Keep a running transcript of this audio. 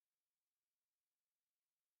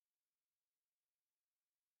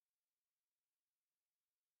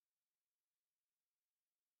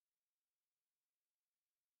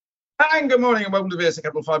And good morning and welcome to VSA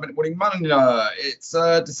Capital 5 Minute Morning Money. It's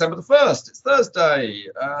December the 1st. It's Thursday.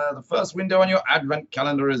 The first window on your advent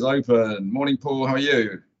calendar is open. Morning, Paul. How are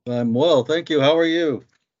you? I'm well, thank you. How are you?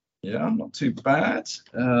 Yeah, not too bad.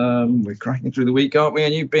 We're cracking through the week, aren't we?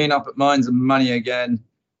 And you've been up at Mines and Money again.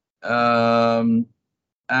 And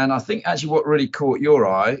I think actually what really caught your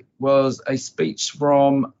eye was a speech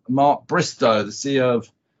from Mark Bristow, the CEO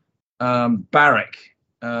of Barrick.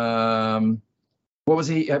 What was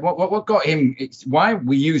he? What got him? Why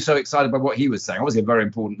were you so excited by what he was saying? Obviously, a very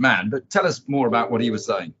important man, but tell us more about what he was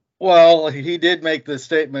saying. Well, he did make the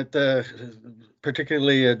statement,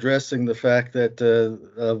 particularly addressing the fact that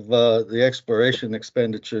of the exploration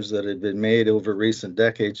expenditures that had been made over recent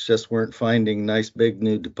decades just weren't finding nice big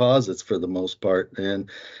new deposits for the most part,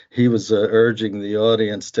 and he was urging the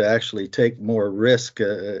audience to actually take more risk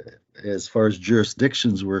as far as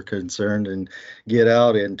jurisdictions were concerned and get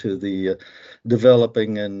out into the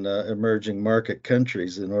developing and emerging market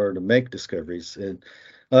countries in order to make discoveries. And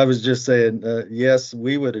I was just saying, yes,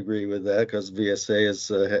 we would agree with that because VSA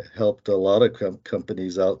has helped a lot of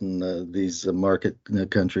companies out in these market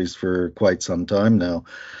countries for quite some time now.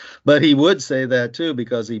 But he would say that too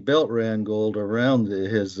because he built Randgold around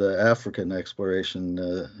his African exploration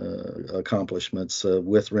accomplishments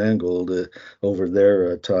with Randgold over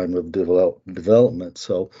their time of development.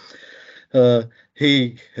 So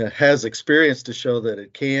he has experience to show that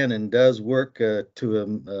it can and does work to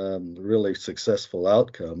a really successful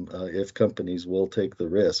outcome if companies will take the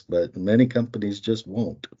risk, but many companies just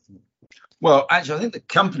won't. Well, actually, I think the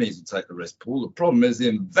companies will take the risk, Paul. The problem is the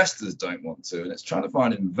investors don't want to, and it's trying to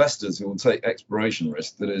find investors who will take exploration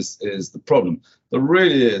risk that is the problem. There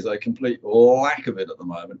really is a complete lack of it at the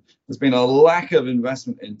moment. There's been a lack of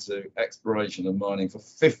investment into exploration and mining for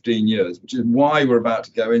 15 years, which is why we're about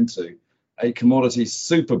to go into a commodity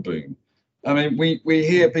super boom. I mean, we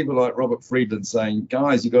hear people like Robert Friedland saying,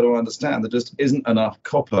 guys, you've got to understand there just isn't enough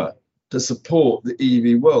copper to support the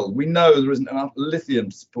EV world. We know there isn't enough lithium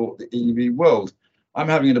to support the EV world. I'm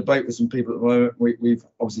having a debate with some people at the moment. We've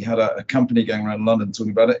obviously had a company going around London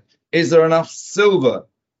talking about it. Is there enough silver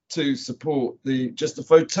to support just the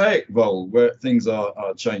photovoltaic world where things are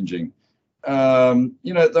changing? There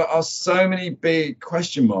are so many big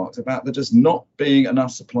question marks about there just not being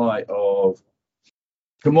enough supply of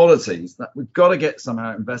commodities that we've got to get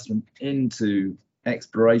somehow investment into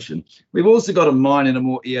exploration. We've also got to mine in a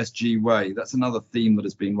more ESG way. That's another theme that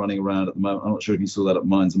has been running around at the moment. I'm not sure if you saw that at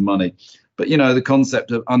Mines and Money, but the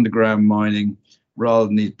concept of underground mining rather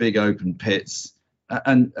than these big open pits,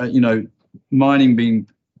 and mining being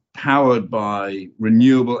powered by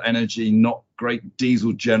renewable energy, not great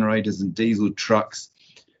diesel generators and diesel trucks.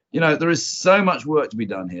 There is so much work to be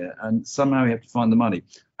done here, and somehow we have to find the money.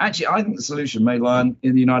 Actually, I think the solution may lie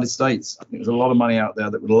in the United States. I think there's a lot of money out there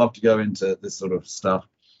that would love to go into this sort of stuff.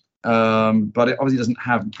 But it obviously doesn't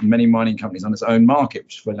have many mining companies on its own market,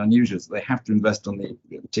 which is very unusual. So they have to invest on the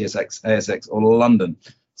TSX, ASX, or London.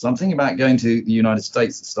 So I'm thinking about going to the United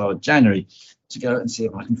States at the start of January to go and see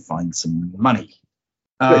if I can find some money.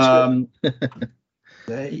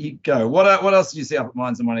 There you go. What else did you see up at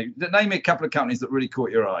Mines and Money? Name me a couple of companies that really caught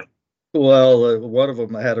your eye. Well, one of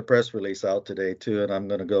them, I had a press release out today too, and I'm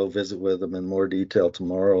going to go visit with them in more detail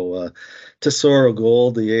tomorrow. Tesoro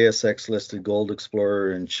Gold, the ASX listed gold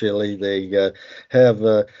explorer in Chile, they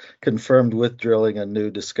have confirmed with drilling a new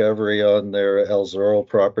discovery on their El Zorro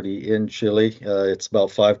property in Chile. It's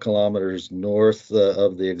about 5 kilometers north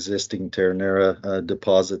of the existing Ternera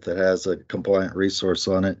deposit that has a compliant resource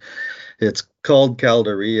on it. It's called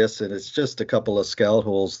Calderillas, and it's just a couple of scout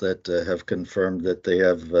holes that have confirmed that they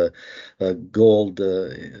have gold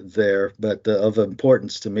there. But of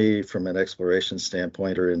importance to me from an exploration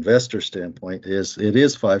standpoint or investor standpoint is it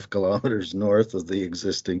is 5 kilometers north of the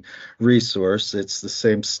existing resource. It's the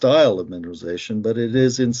same style of mineralization, but it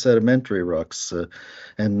is in sedimentary rocks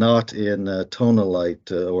and not in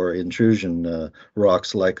tonalite or intrusion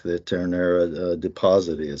rocks like the Ternera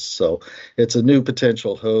deposit is. So it's a new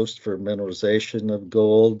potential host for mineralization of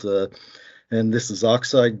gold, and this is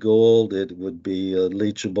oxide gold. It would be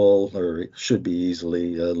leachable, or it should be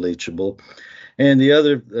easily leachable. And the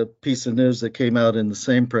other piece of news that came out in the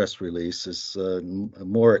same press release is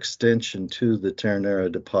more extension to the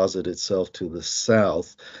Ternera deposit itself to the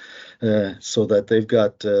south, so that they've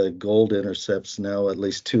got gold intercepts now at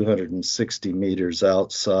least 260 meters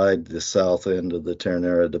outside the south end of the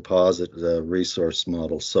Ternera deposit resource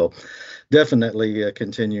model. So definitely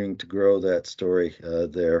continuing to grow that story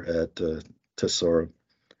there at Tesoro.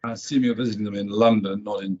 I assume you're visiting them in London,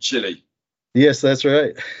 not in Chile. Yes, that's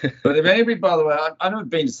right. But if anybody, by the way, I've never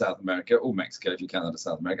been to South America or Mexico, if you count that as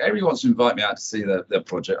South America. Everybody wants to invite me out to see their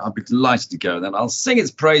project. I'd be delighted to go. Then I'll sing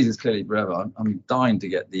its praises clearly forever. I'm dying to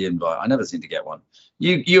get the invite. I never seem to get one.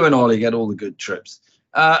 You and Ollie get all the good trips.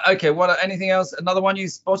 Okay, anything else? Another one you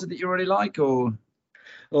spotted that you really like, or?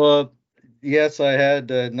 Well, yes, I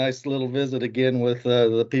had a nice little visit again with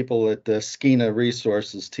the people at Skeena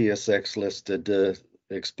Resources, TSX listed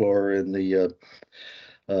explorer in the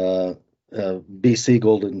BC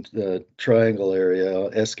Golden Triangle area,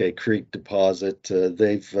 Eskay Creek deposit.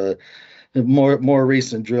 They've more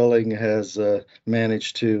recent drilling has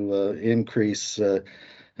managed to increase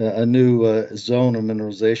a new zone of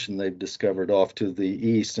mineralization they've discovered off to the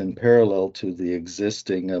east and parallel to the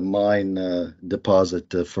existing mine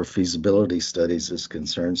deposit for feasibility studies is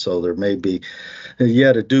concerned. So there may be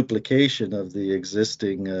yet a duplication of the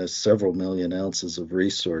existing several million ounces of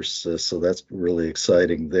resource. So that's really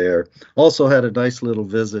exciting there. Also had a nice little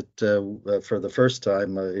visit for the first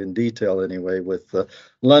time in detail anyway with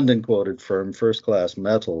London quoted firm First Class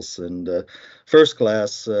Metals. And First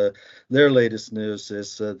Class, their latest news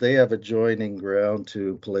is they have adjoining ground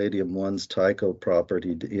to Palladium One's Tyco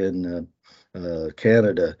property in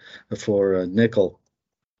Canada for nickel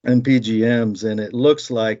and PGMs, and it looks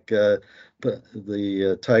like the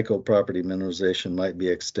Tyco property mineralization might be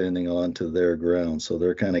extending onto their ground. So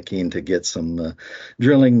they're kind of keen to get some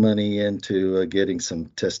drilling money into getting some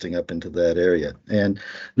testing up into that area. And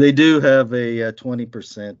they do have a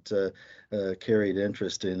 20% carried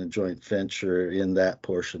interest in a joint venture in that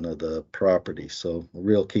portion of the property. So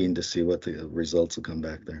real keen to see what the results will come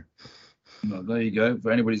back there. Well, there you go. For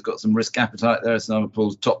anybody who's got some risk appetite, there are some of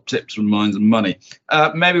Paul's top tips from Mines and Money.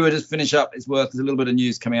 Maybe we'll just finish up. There's a little bit of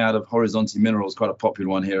news coming out of Horizonte Minerals, quite a popular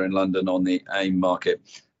one here in London on the AIM market.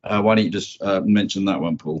 Why don't you just mention that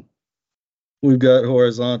one, Paul? We've got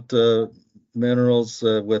Horizonte Minerals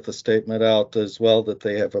with a statement out as well that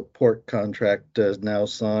they have a port contract now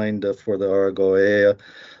signed for the Araguaia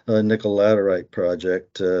nickel laterite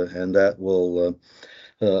project, and that will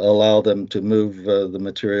allow them to move the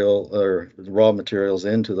material or raw materials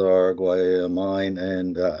into the Araguaia mine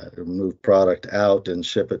and move product out and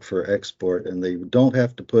ship it for export. And they don't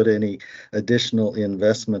have to put any additional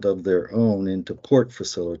investment of their own into port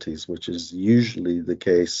facilities, which is usually the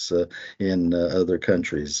case in other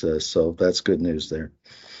countries. So that's good news there.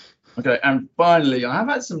 Okay, and finally, I have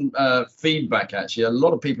had some feedback, actually. A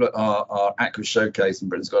lot of people at our Aquis Showcase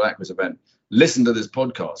and Britain's Got Aquis event listen to this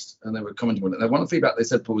podcast, and they were commenting on it. One of the feedback they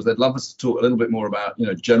said, Paul, was they'd love us to talk a little bit more about,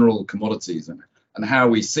 general commodities and how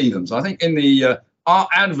we see them. So I think in the our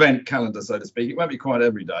advent calendar, so to speak, it won't be quite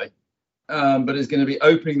every day, but it's going to be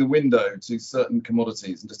opening the window to certain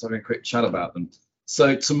commodities and just having a quick chat about them.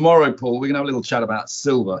 So tomorrow, Paul, we're going to have a little chat about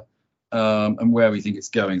silver and where we think it's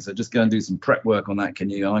going. So just go and do some prep work on that, can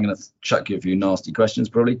you? I'm going to chuck you a few nasty questions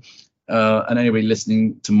probably. And anybody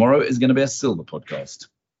listening tomorrow is going to be a silver podcast.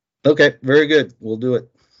 Okay, very good. We'll do it.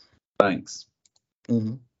 Thanks.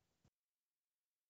 Mm-hmm.